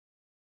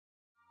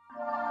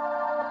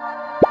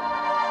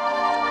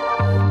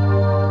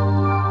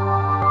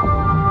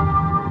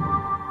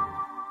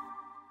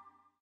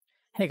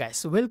Hey guys,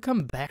 so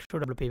welcome back to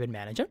WP Event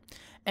Manager,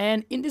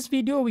 and in this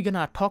video we're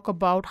gonna talk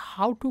about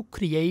how to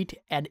create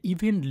an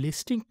event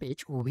listing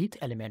page with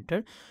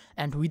Elementor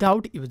and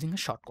without using a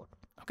shortcode.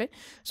 Okay,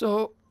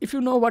 so if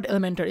you know what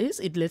Elementor is,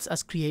 it lets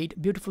us create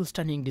beautiful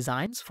stunning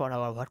designs for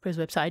our WordPress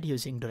website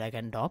using drag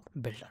and drop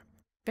builder.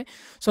 Okay,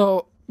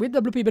 so with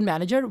WP Event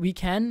Manager we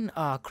can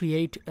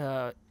create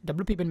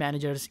WP Event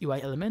Manager's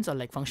UI elements or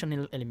like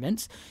functional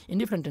elements in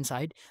the front end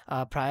side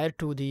prior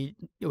to the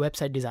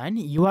website design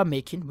you are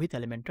making with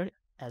Elementor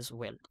as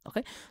well.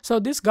 Okay, so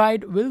this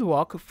guide will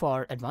work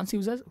for advanced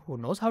users who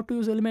knows how to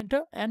use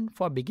Elementor and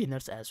for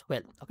beginners as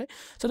well. Okay,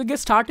 so to get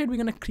started we're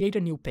going to create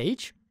a new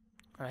page.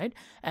 All right,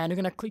 and you're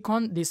gonna click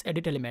on this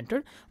edit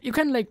Elementor. You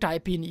can like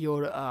type in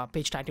your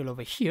page title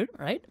over here,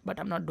 right? But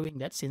I'm not doing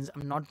that since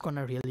I'm not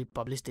gonna really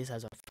publish this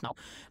as of now.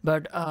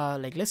 But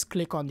like let's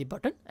click on the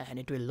button and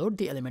it will load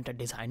the Elementor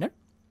designer.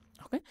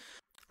 Okay,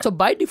 so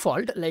by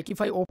default, like if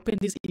I open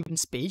this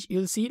events page,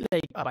 you'll see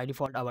like by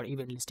default our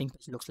event listing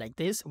page looks like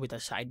this with a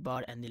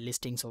sidebar and the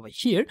listings over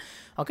here.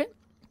 Okay,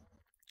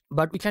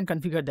 but we can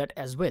configure that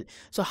as well.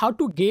 So how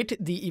to get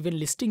the event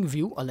listing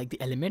view or like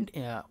the element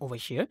over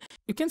here?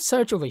 You can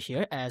search over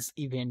here as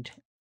event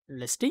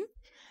listing,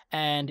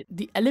 and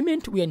the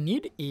element we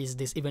need is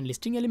this event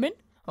listing element,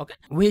 okay,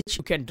 which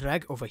you can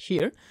drag over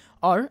here,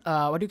 or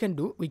what you can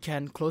do, we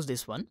can close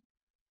this one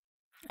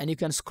and you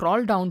can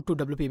scroll down to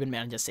WP Event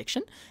Manager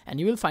section and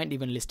you will find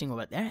event listing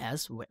over there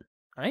as well.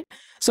 All right,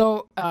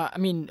 so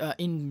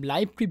in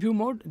live preview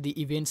mode the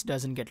events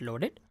doesn't get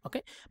loaded,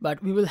 okay,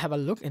 but we will have a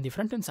look in the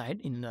front end side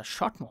in a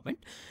short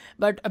moment.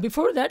 But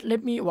before that,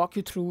 let me walk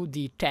you through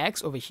the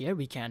tags over here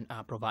we can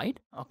provide.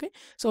 Okay,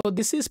 so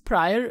this is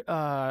prior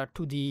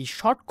to the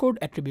shortcode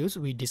attributes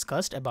we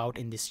discussed about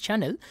in this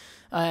channel,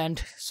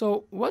 and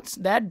so what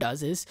that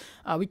does is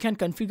we can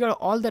configure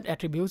all that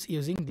attributes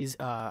using this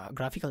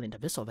graphical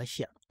interface over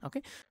here.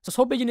 Okay,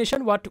 so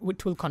pagination, what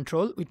it will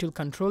control,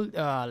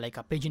 like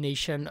a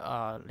pagination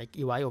like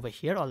UI over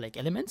here or like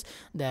elements,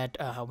 that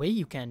way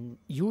you can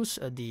use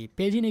the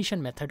pagination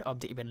method of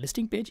the event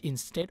listing page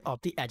instead of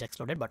the Ajax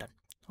loaded button.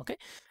 Okay,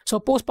 so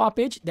post power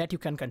page that you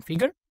can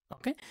configure.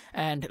 Okay,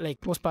 and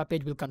like post power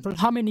page will control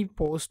how many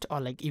posts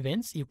or like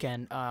events you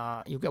can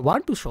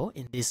want to show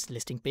in this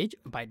listing page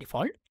by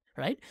default.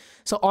 Right,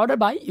 so order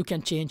by, you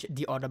can change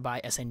the order by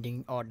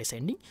ascending or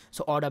descending.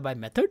 So order by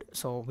method,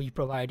 so we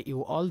provide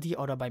you all the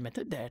order by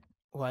method that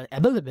were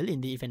available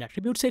in the event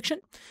attribute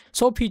section.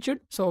 So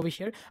featured, so over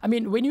here, I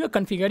mean, when you are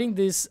configuring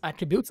these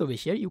attributes over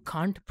here, you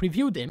can't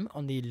preview them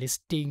on the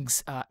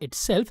listings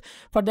itself.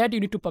 For that you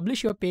need to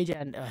publish your page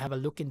and have a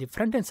look in the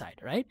front end side,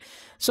 right?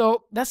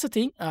 So that's the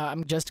thing.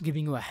 I'm just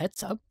giving you a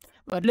heads up,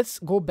 but let's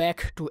go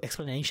back to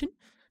explanation.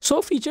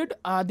 So featured,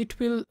 it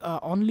will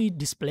only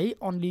display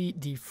only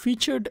the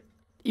featured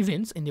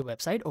events in the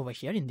website over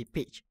here in the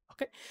page.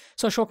 Okay,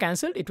 so show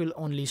cancelled, it will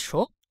only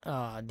show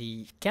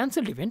the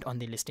cancelled event on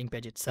the listing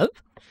page itself.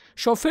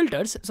 Show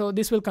filters, so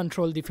this will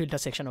control the filter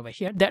section over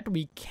here that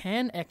we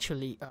can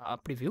actually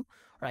preview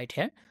right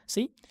here.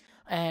 See,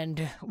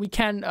 and we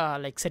can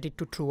like set it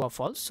to true or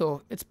false,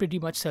 so it's pretty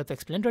much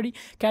self-explanatory.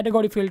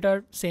 Category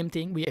filter, same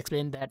thing, we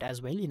explained that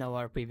as well in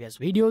our previous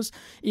videos.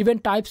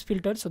 Event types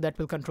filter, so that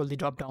will control the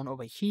drop down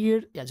over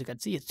here. As you can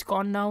see, it's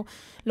gone now.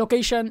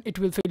 Location, it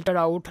will filter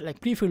out, like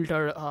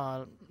pre-filter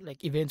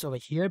like events over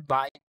here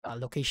by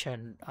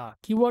location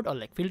keyword or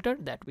like filter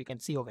that we can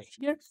see over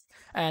here.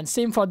 And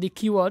same for the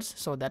keywords,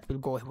 so that will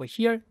go over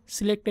here.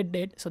 Selected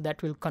date, so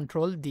that will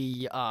control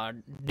the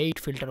date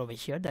filter over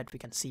here that we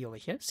can see over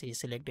here. See,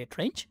 select date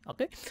range.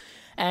 Okay,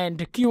 and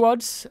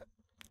keywords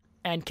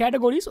and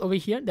categories over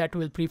here, that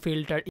will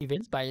pre-filter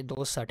events by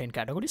those certain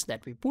categories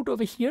that we put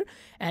over here.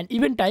 And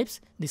event types,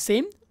 the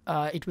same,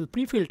 it will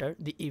pre-filter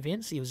the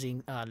events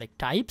using like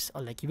types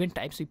or like event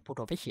types we put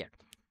over here.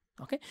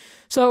 Okay,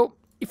 so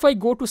if I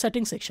go to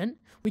settings section,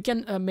 we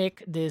can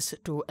make this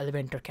to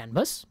Elementor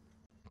canvas.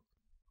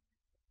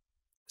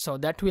 So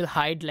that will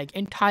hide like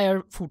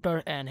entire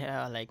footer and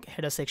like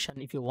header section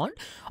if you want,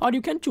 or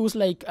you can choose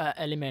like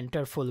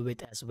Elementor full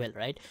width as well,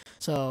 right?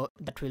 So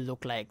that will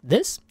look like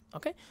this.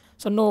 Okay,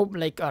 so no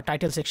like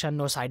title section,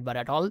 no sidebar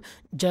at all,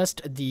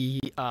 just the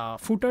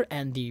footer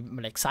and the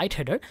like site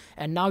header.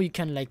 And now you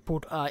can like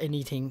put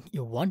anything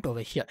you want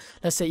over here.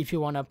 Let's say if you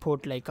want to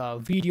put like a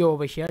video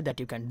over here, that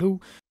you can do.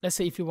 Let's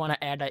say if you want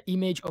to add an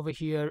image over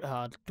here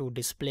to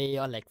display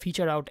or like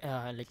feature out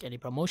like any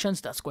promotions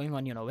that's going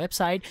on your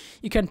website,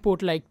 you can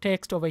put like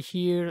text over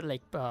here,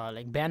 like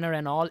banner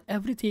and all,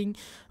 everything,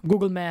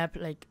 Google Map,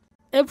 like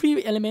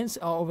every elements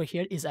over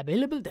here is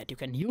available that you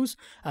can use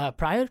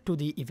prior to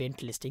the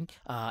event listing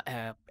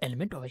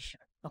element over here.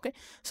 Okay,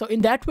 so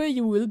in that way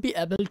you will be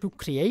able to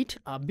create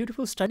a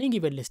beautiful stunning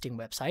event listing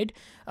website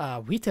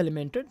with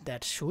Elementor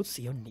that suits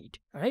your need.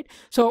 All right,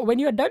 so when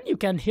you are done, you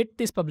can hit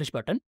this publish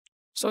button.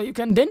 So you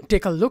can then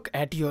take a look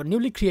at your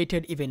newly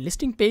created event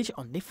listing page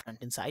on the front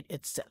end side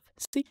itself.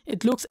 See,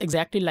 it looks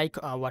exactly like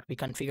what we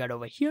configured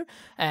over here.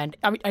 And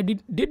I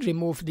did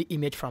remove the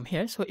image from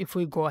here. So if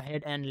we go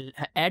ahead and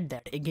add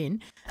that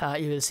again,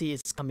 you will see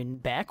it's coming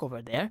back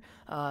over there.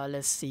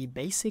 Let's see,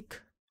 basic.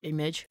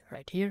 image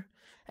right here.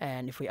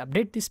 And if we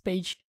update this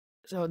page,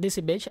 so this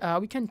image,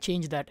 we can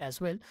change that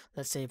as well.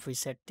 Let's say if we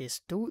set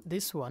this to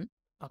this one,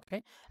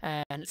 okay,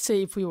 and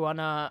say if we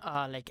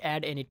wanna like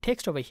add any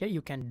text over here,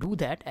 you can do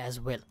that as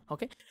well.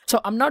 Okay, so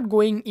I'm not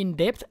going in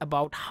depth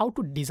about how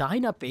to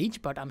design a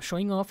page, but I'm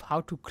showing off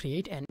how to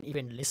create an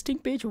event listing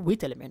page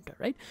with Elementor,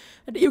 right?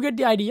 And you get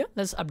the idea.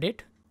 Let's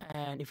update,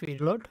 and if we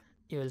reload,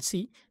 you will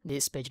see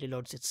this page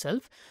reloads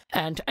itself.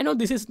 And I know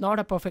this is not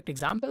a perfect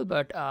example,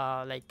 but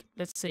like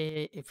let's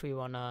say if we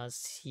wanna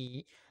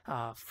see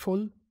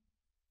full,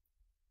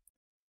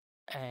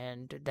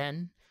 and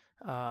then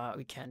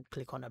we can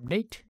click on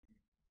update.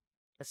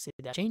 Let's see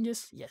that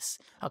changes. Yes.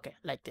 Okay,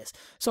 like this.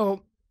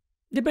 So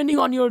depending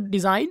on your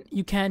design,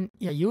 you can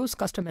use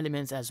custom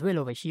elements as well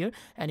over here,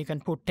 and you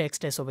can put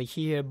text as over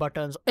here,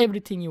 buttons,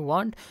 everything you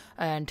want.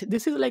 And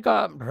this is like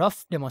a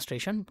rough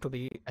demonstration, to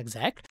be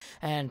exact,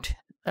 and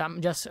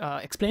I'm just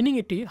explaining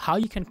it to you how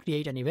you can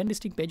create an event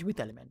listing page with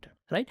Elementor,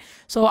 right?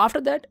 So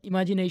after that,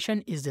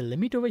 imagination is the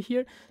limit over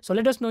here. So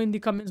let us know in the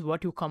comments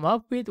what you come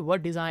up with,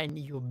 what design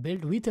you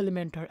build with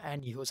Elementor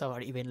and use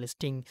our event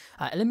listing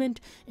element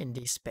in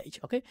this page.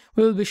 Okay,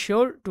 we will be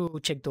sure to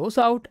check those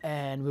out,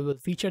 and we will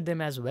feature them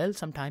as well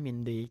sometime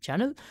in the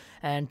channel,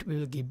 and we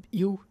will give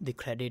you the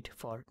credit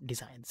for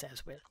designs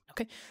as well.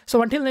 Okay,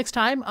 so until next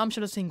time, I'm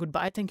Shara saying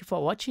goodbye. Thank you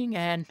for watching,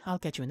 and I'll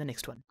catch you in the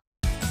next one.